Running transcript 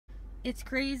It's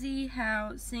crazy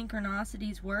how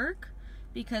synchronicities work,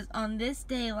 because on this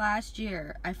day last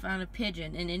year, I found a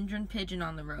pigeon, an injured pigeon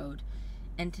on the road.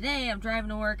 And today I'm driving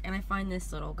to work and I find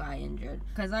this little guy injured.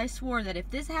 Because I swore that if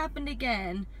this happened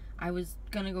again, I was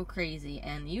gonna go crazy.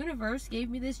 And the universe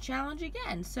gave me this challenge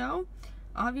again. So,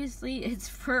 obviously it's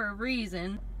for a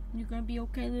reason. You're gonna be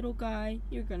okay, little guy.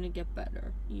 You're gonna get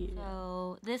better. Yeah.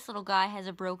 So, this little guy has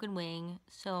a broken wing.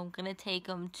 So I'm gonna take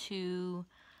him to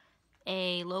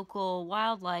a local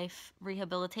wildlife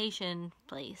rehabilitation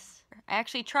place. I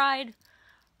actually tried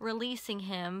releasing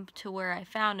him to where I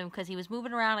found him because he was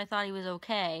moving around. I thought he was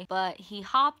okay, but he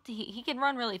hopped. He can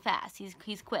run really fast.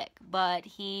 He's quick, but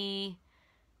he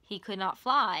could not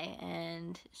fly,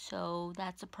 and so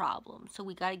that's a problem. So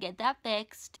we got to get that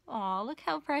fixed. Aw, look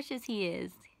how precious he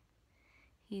is.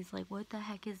 He's like, what the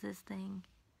heck is this thing?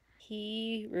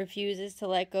 He refuses to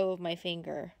let go of my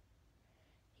finger.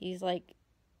 He's like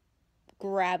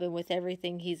grabbing with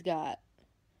everything he's got.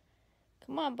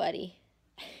 Come on, buddy.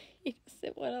 He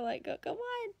doesn't want to let go. Come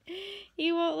on.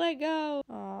 He won't let go.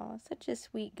 Aw, such a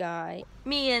sweet guy.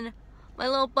 Me and my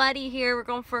little buddy here, we're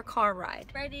going for a car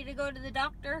ride. Ready to go to the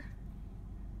doctor?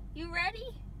 You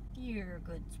ready? You're a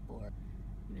good sport.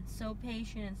 You've been so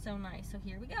patient and so nice. So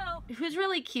here we go. It was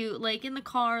really cute. Like in the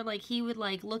car, like he would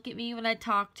like look at me when I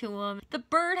talked to him. The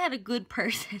bird had a good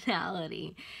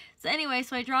personality. So anyway,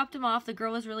 so I dropped him off. The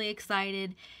girl was really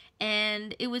excited.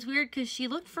 And it was weird because she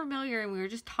looked familiar and we were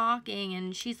just talking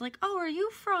and she's like, oh, are you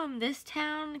from this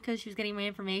town? Because she was getting my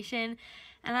information.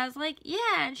 And I was like,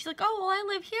 yeah. And she's like, oh, well, I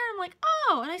live here. I'm like,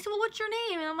 oh. And I said, well, what's your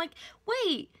name? And I'm like,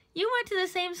 wait, you went to the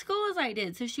same school as I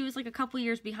did. So she was like a couple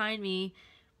years behind me,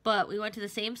 but we went to the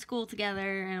same school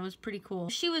together and it was pretty cool.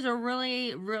 She was a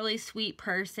really, really sweet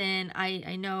person.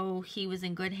 I know he was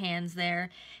in good hands there.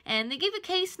 And they gave a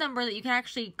case number that you can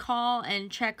actually call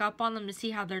and check up on them to see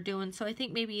how they're doing. So I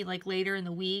think maybe like later in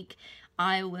the week,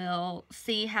 I will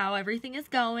see how everything is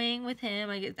going with him.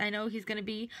 I know he's going to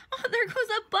be, oh, there goes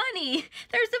a bunny.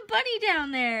 There's a bunny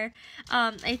down there.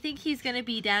 I think he's going to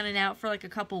be down and out for like a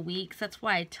couple weeks. That's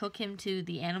why I took him to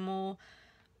the animal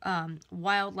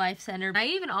wildlife center. I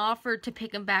even offered to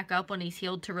pick him back up when he's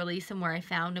healed to release him where I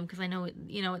found him, because I know,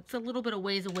 you know, it's a little bit of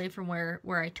ways away from where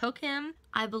I took him.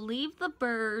 I believe the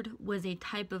bird was a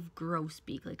type of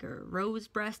grosbeak, like a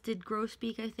rose-breasted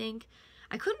grosbeak, I think.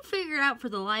 I couldn't figure it out for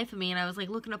the life of me, and I was like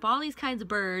looking up all these kinds of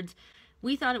birds.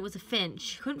 We thought it was a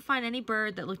finch. Couldn't find any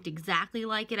bird that looked exactly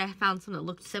like it. I found some that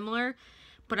looked similar,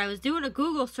 but I was doing a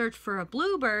Google search for a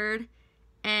bluebird,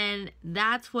 and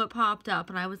that's what popped up,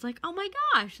 and I was like, oh my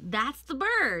gosh, that's the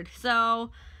bird. So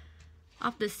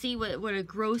I'll have to see what a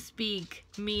grosbeak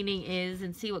meaning is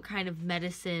and see what kind of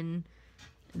medicine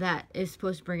that is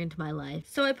supposed to bring into my life.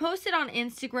 So I posted on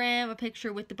Instagram a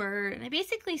picture with the bird, and I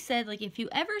basically said, like, if you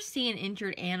ever see an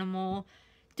injured animal,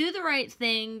 do the right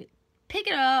thing, pick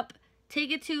it up,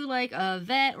 take it to like a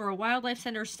vet or a wildlife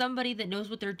center, somebody that knows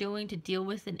what they're doing to deal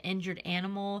with an injured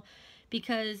animal.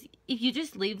 Because if you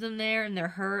just leave them there and they're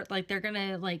hurt, like they're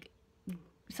gonna, like,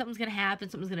 something's gonna happen,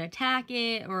 something's gonna attack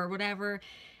it or whatever.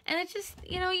 And it's just,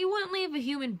 you know, you wouldn't leave a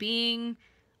human being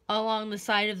along the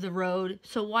side of the road.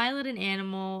 So why let an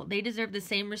animal? They deserve the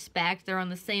same respect. They're on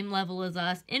the same level as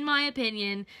us, in my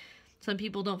opinion. Some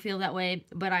people don't feel that way,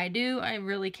 but I do. I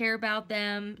really care about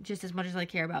them just as much as I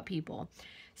care about people.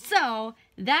 So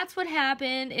that's what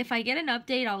happened. If I get an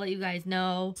update, I'll let you guys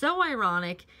know. So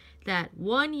ironic that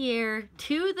 1 year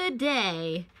to the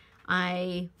day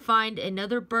I find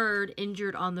another bird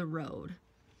injured on the road.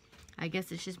 I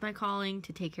guess it's just my calling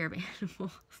to take care of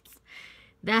animals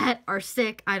that are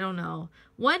sick. I don't know.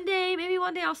 Maybe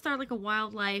one day I'll start like a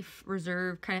wildlife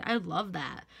reserve kind of. I would love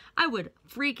that. I would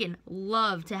freaking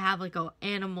love to have like an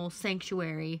animal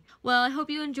sanctuary. Well, I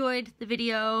hope you enjoyed the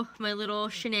video, my little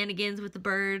shenanigans with the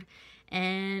bird.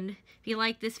 And if you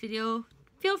like this video,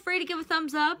 feel free to give a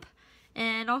thumbs up.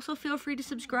 And also feel free to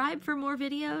subscribe for more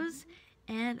videos.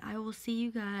 And I will see you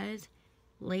guys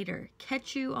later.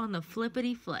 Catch you on the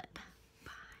flippity flip.